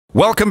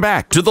Welcome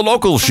back to The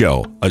Local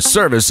Show, a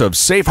service of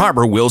Safe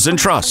Harbor Wills and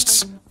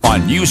Trusts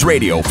on News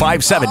Radio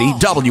 570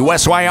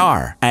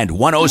 WSYR and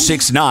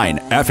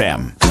 106.9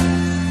 FM.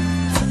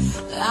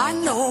 I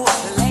know a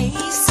place.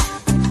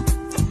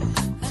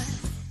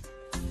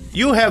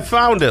 You have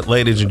found it,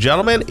 ladies and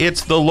gentlemen.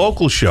 It's The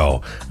Local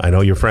Show. I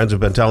know your friends have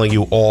been telling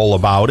you all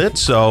about it,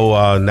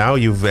 so now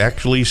you've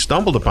actually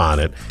stumbled upon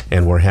it,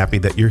 and we're happy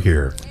that you're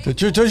here.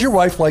 Does your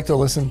wife like to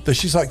listen?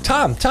 She's like,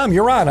 Tom,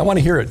 you're on. I want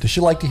to hear it. Does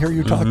she like to hear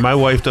you talk? My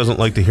wife doesn't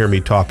like to hear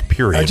me talk,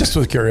 period. I just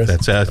was curious.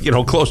 That's,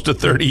 close to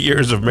 30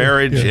 years of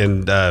marriage,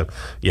 and,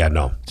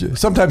 no.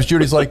 Sometimes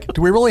Judy's like,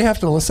 do we really have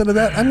to listen to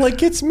that? I'm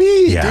like, it's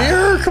me,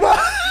 dear. Come on.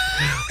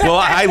 Well,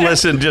 I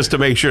listen just to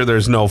make sure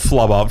there's no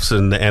flub-ups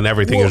and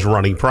everything is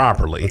running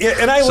properly. Yeah,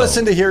 and I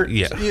listen to hear,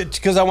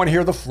 because I want to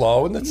hear the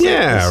flow. And it's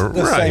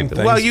the same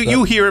thing. Well,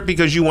 you hear it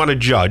because you want to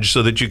judge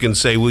so that you can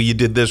say, well, you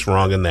did this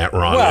wrong and that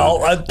wrong. Well,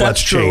 that's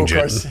let's true, change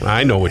it.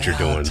 I know what you're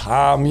doing.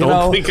 Tom,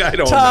 don't think I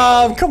don't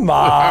Tom, know. come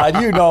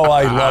on. You know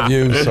I love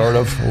you, sort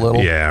of, a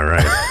little. Yeah,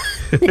 right.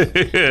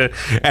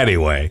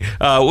 Anyway,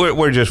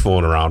 we're just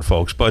fooling around,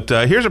 folks. But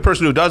here's a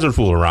person who doesn't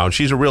fool around.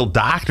 She's a real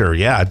doctor.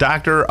 Yeah, a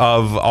doctor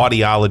of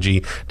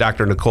audiology,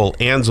 Dr. Nicole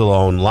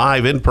Anzalone,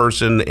 live in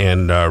person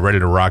and ready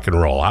to rock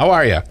and roll. How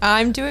are you?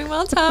 I'm doing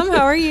well, Tom.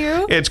 How are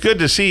you? It's good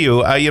to see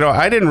you.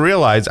 I didn't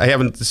realize I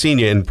haven't seen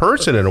you in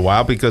person in a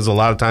while because a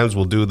lot of times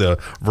we'll do the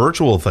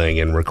virtual thing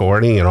and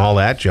recording and all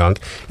that junk.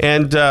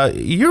 And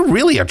you're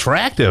really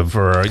attractive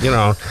for,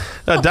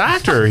 a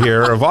doctor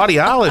here of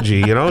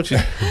audiology. She's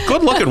a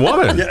good-looking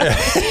woman.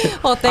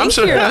 Well, thank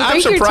you.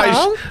 I'm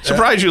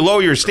surprised you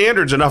lower your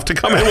standards enough to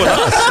come in with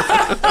us.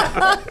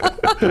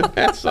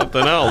 That's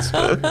something else.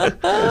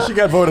 She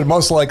got voted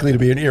most likely to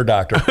be an ear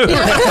doctor.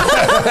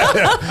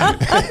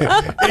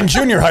 In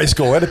junior high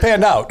school, and it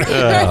panned out.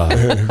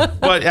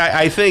 But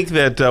I think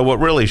that what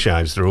really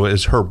shines through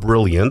is her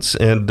brilliance.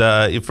 And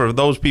for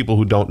those people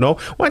who don't know,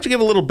 why don't you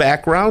give a little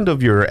background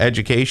of your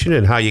education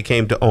and how you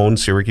came to own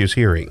Syracuse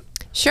Hearing?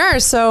 Sure.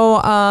 So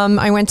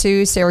I went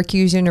to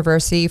Syracuse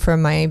University for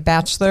my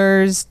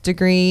bachelor's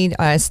degree.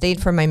 I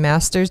stayed for my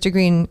master's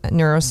degree in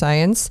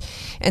neuroscience.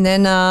 And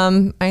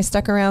then I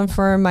stuck around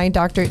for my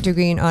doctorate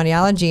degree in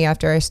audiology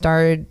after I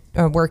started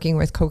working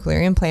with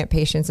cochlear implant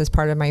patients as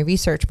part of my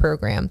research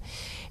program.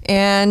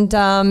 And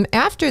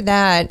after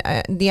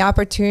that, the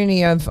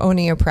opportunity of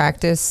owning a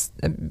practice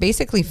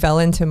basically fell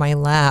into my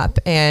lap.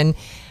 And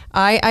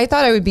I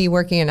thought I would be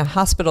working in a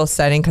hospital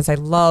setting because I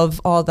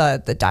love all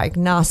the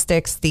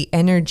diagnostics, the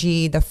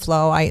energy, the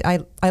flow.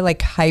 I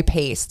like high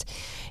paced.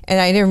 And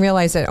I didn't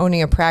realize that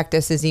owning a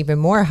practice is even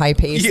more high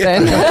paced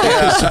than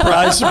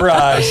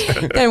surprise.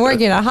 than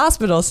working in a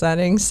hospital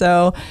setting.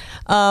 So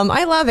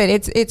I love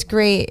it. It's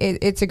great.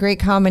 It's a great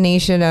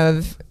combination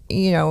of,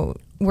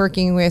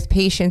 working with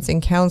patients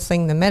and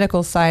counseling, the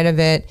medical side of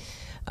it.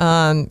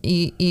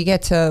 You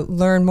get to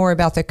learn more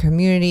about the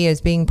community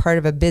as being part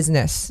of a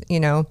business,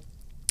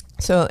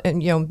 So,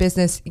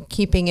 business,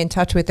 keeping in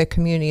touch with the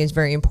community is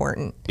very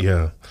important.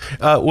 Yeah.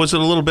 Was it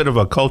a little bit of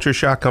a culture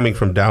shock coming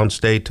from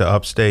downstate to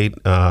upstate?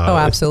 Oh,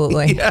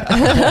 absolutely.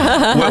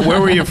 Where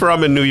were you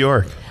from in New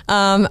York?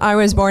 I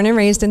was born and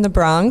raised in the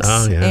Bronx,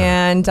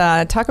 and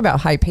talk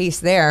about high pace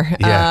there.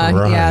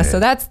 Right.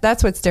 So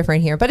that's what's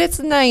different here. But it's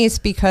nice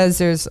because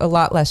there's a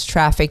lot less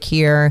traffic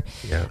here.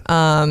 Yeah.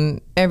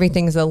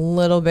 Everything's a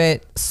little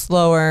bit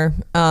slower.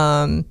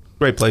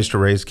 Great place to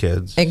raise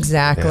kids.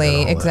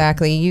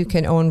 Exactly. You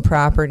can own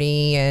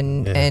property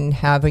and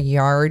have a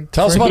yard.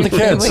 Tell us about the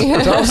kids.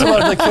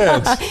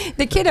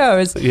 The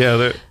kiddos.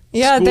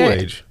 School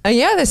age.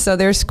 So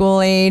they're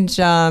school age.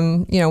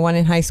 One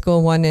in high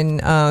school, one in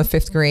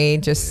fifth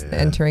grade, just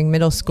entering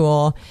middle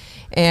school.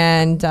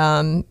 And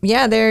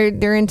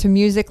they're into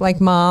music like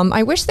mom.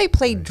 I wish they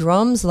played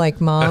drums like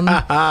mom,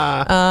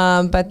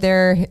 but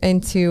they're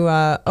into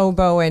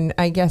oboe, and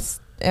I guess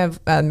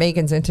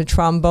Megan's into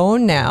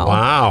trombone now.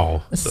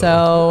 Wow.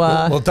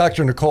 So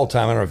Dr. Nicole,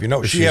 Tom, I don't know if you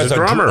know, she has a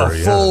drummer, a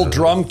full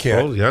drum kit.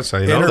 Oh, yes,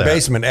 I know in her that.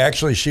 basement.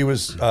 Actually, she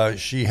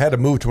had to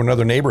move to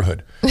another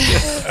neighborhood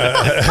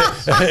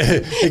because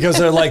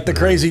they're like the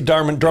crazy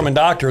drum and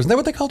doctor. Isn't that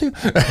what they called you?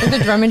 The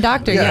drum and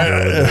doctor,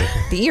 the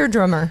ear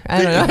drummer.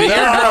 I don't know. The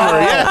ear drummer,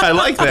 I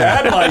like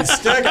that. That might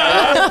stick.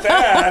 I like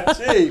that.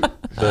 Gee.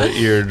 The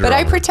ear drummer. But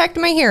I protect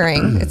my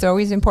hearing. It's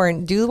always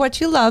important. Do what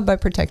you love,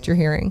 but protect your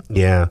hearing.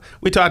 Yeah.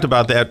 We talked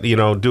about that,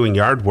 doing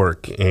yard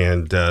work,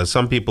 and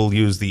some people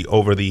use the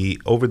over the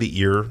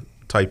ear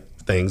type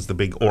things, the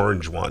big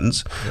orange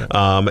ones.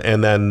 Yeah.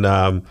 And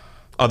then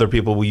other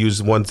people will use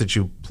the ones that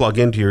you plug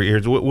into your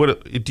ears.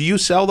 What do you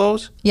sell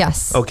those?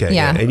 Yes. Okay.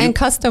 Yeah. And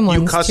custom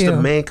ones, you custom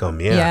too. make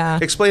them. Yeah.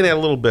 Explain that a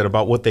little bit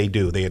about what they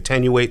do. They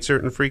attenuate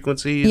certain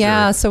frequencies?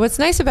 Yeah. So what's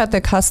nice about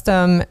the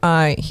custom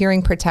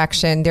hearing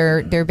protection,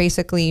 they're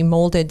basically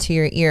molded to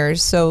your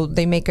ears. So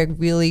they make a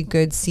really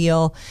good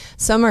seal.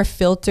 Some are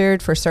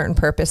filtered for certain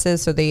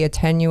purposes, so they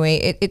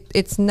attenuate.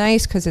 It's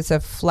nice because it's a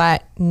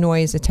flat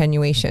noise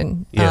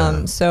attenuation.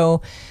 Yeah.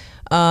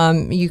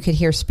 You could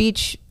hear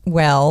speech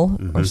well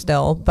or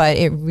still, but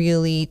it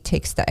really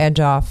takes the edge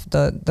off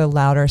the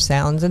louder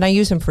sounds. And I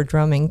use them for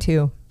drumming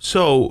too.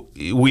 So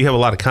we have a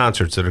lot of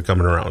concerts that are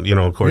coming around. You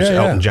know, of course,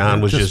 Yeah, Elton John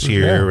was just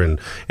here, yeah.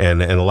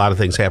 and a lot of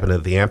things happen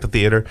at the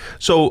amphitheater.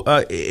 So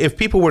if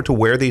people were to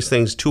wear these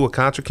things to a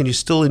concert, can you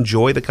still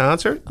enjoy the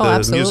concert, Oh, the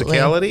absolutely.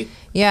 musicality?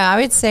 Yeah,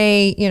 I would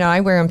say,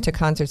 I wear them to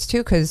concerts too,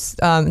 because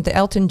the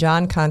Elton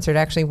John concert,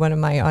 actually one of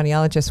my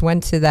audiologists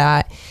went to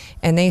that,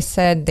 and they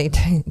said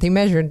they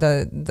measured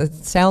the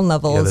sound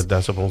levels. Yeah, the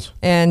decibels.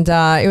 And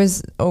it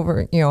was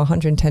over,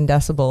 110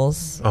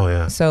 decibels. Oh,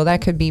 yeah. So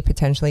that could be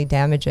potentially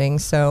damaging.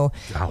 So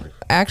Golly.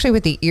 actually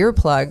with the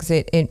earplugs,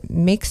 it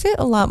makes it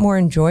a lot more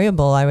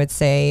enjoyable, I would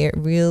say. It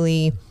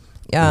really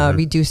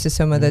reduces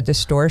some of the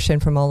distortion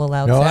from all the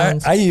loud No,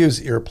 sounds. I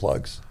use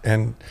earplugs,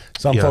 and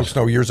some Yes. folks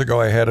know years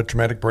ago I had a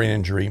traumatic brain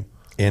injury,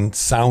 and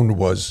sound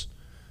was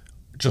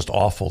just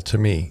awful to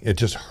me. It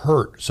just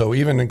hurt. So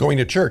even in going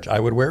to church, I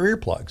would wear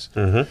earplugs.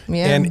 Yeah.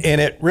 And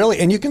it really,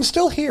 and you can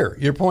still hear.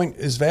 Your point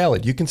is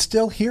valid. You can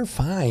still hear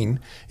fine.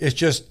 It's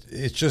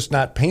just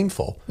not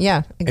painful.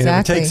 Yeah, And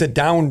exactly. if it takes it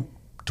down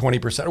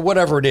 20% or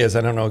whatever it is,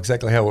 I don't know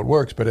exactly how it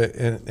works, but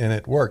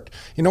it worked.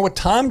 You know what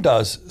Tom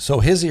does so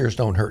his ears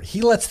don't hurt?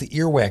 He lets the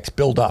earwax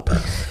build up,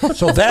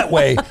 so that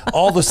way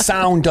all the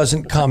sound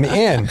doesn't come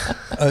in.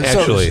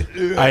 Actually,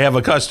 I have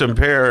a custom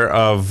pair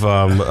of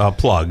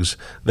plugs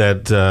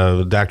that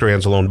Dr.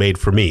 Anzalone made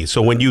for me.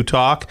 So when you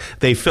talk,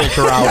 they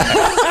filter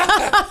out.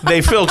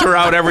 They filter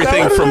out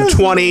everything from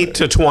 20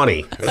 to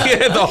 20.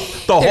 the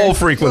whole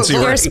frequency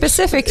There are range.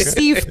 specific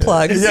Steve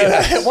plugs.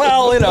 Yeah,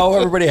 well,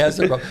 everybody has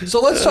their problem.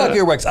 So let's talk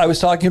earwax. I was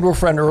talking to a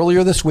friend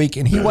earlier this week,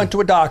 and he went to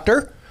a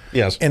doctor.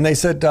 Yes. And they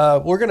said,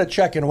 we're going to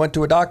check, and went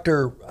to a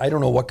doctor. I don't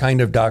know what kind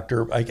of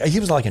doctor. He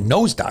was like a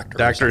nose doctor.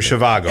 Dr.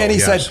 Zhivago, And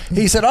yes.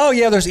 he said, oh,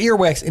 yeah, there's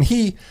earwax. And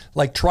he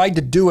tried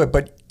to do it,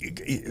 but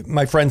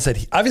my friend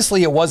said,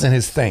 obviously it wasn't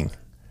his thing.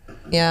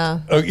 Yeah.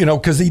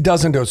 Because he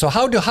doesn't do it. So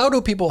how do you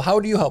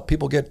help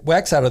people get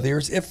wax out of their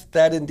ears if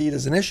that indeed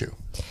is an issue?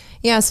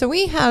 Yeah, so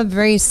we have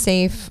very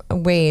safe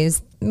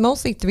ways,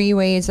 mostly 3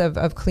 ways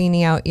of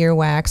cleaning out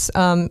earwax.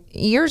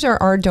 Ears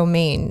are our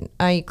domain.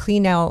 I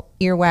clean out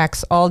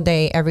earwax all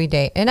day, every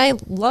day, and I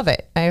love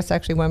it. It's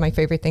actually one of my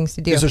favorite things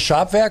to do. Is a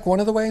shop vac one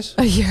of the ways?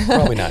 Yeah.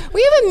 Probably not.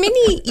 We have a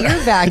mini ear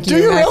vacuum, Do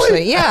you actually.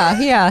 really?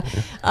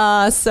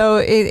 Yeah. So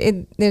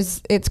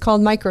it's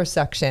called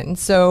microsuction.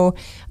 So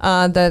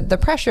the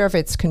pressure of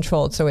it's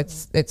controlled, so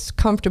it's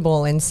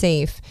comfortable and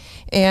safe.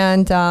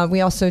 And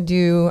we also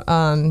do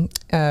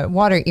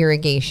water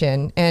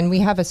irrigation, and we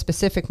have a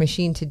specific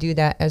machine to do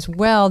that as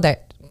well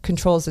that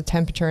controls the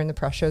temperature and the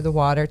pressure of the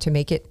water to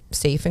make it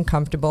safe and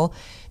comfortable.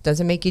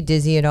 Doesn't make you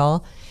dizzy at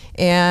all.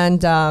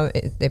 And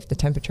if the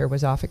temperature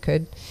was off, it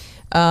could.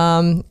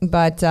 Yeah,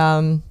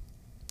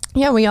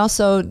 we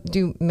also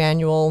do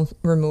manual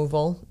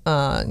removal,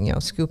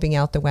 scooping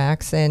out the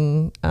wax,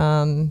 and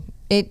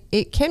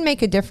it can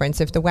make a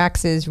difference. If the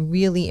wax is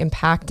really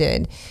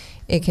impacted,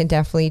 it can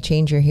definitely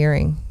change your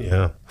hearing.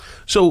 Yeah.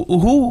 So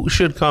who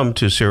should come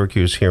to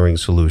Syracuse Hearing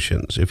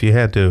Solutions? If you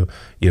had to,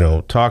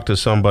 talk to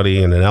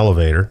somebody in an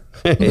elevator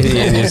and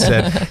you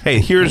said, hey,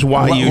 here's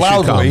why you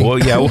should come. Well,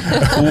 yeah.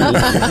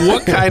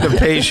 What kind of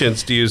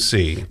patients do you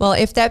see? Well,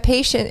 if that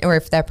patient or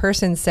if that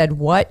person said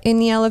what in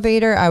the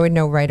elevator, I would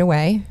know right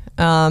away.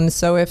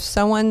 So if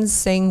someone's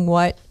saying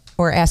what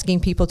or asking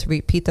people to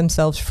repeat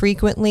themselves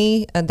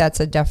frequently, that's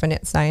a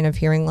definite sign of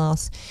hearing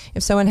loss.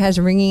 If someone has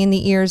ringing in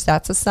the ears,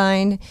 that's a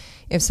sign.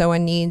 If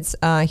someone needs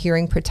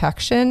hearing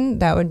protection,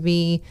 that would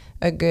be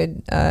a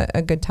good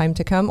time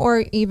to come,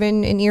 or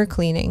even an ear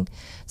cleaning.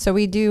 So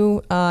we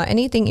do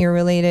anything ear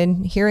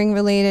related, hearing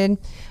related.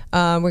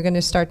 We're going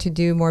to start to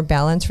do more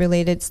balance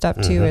related stuff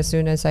too, as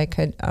soon as I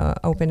could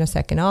open a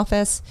second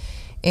office.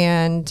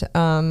 And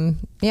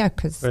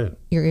because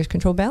your ears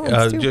control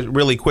balance too. Just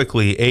really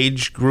quickly,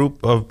 age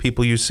group of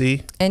people you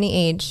see? Any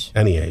age.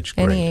 Any age,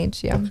 great. Any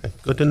age, yeah. Okay,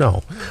 good to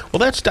know. Well,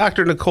 that's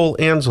Dr. Nicole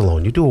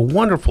Anzalone. You do a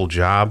wonderful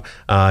job.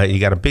 You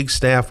got a big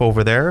staff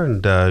over there,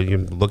 and you're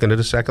looking at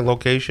a second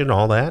location,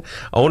 all that.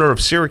 Owner of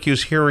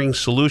Syracuse Hearing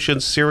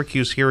Solutions,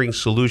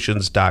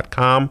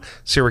 SyracuseHearingSolutions.com,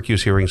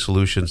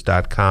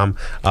 SyracuseHearingSolutions.com.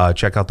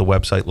 Check out the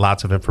website.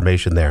 Lots of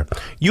information there.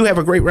 You have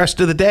a great rest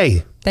of the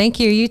day.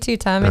 Thank you. You too,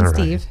 Tom and All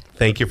right. Steve.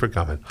 Thank you for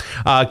coming.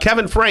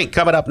 Kevin Frank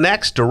coming up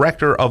next,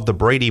 director of the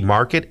Brady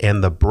Market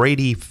and the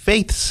Brady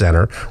Faith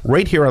Center,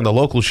 right here on the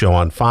local show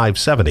on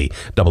 570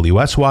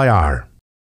 WSYR.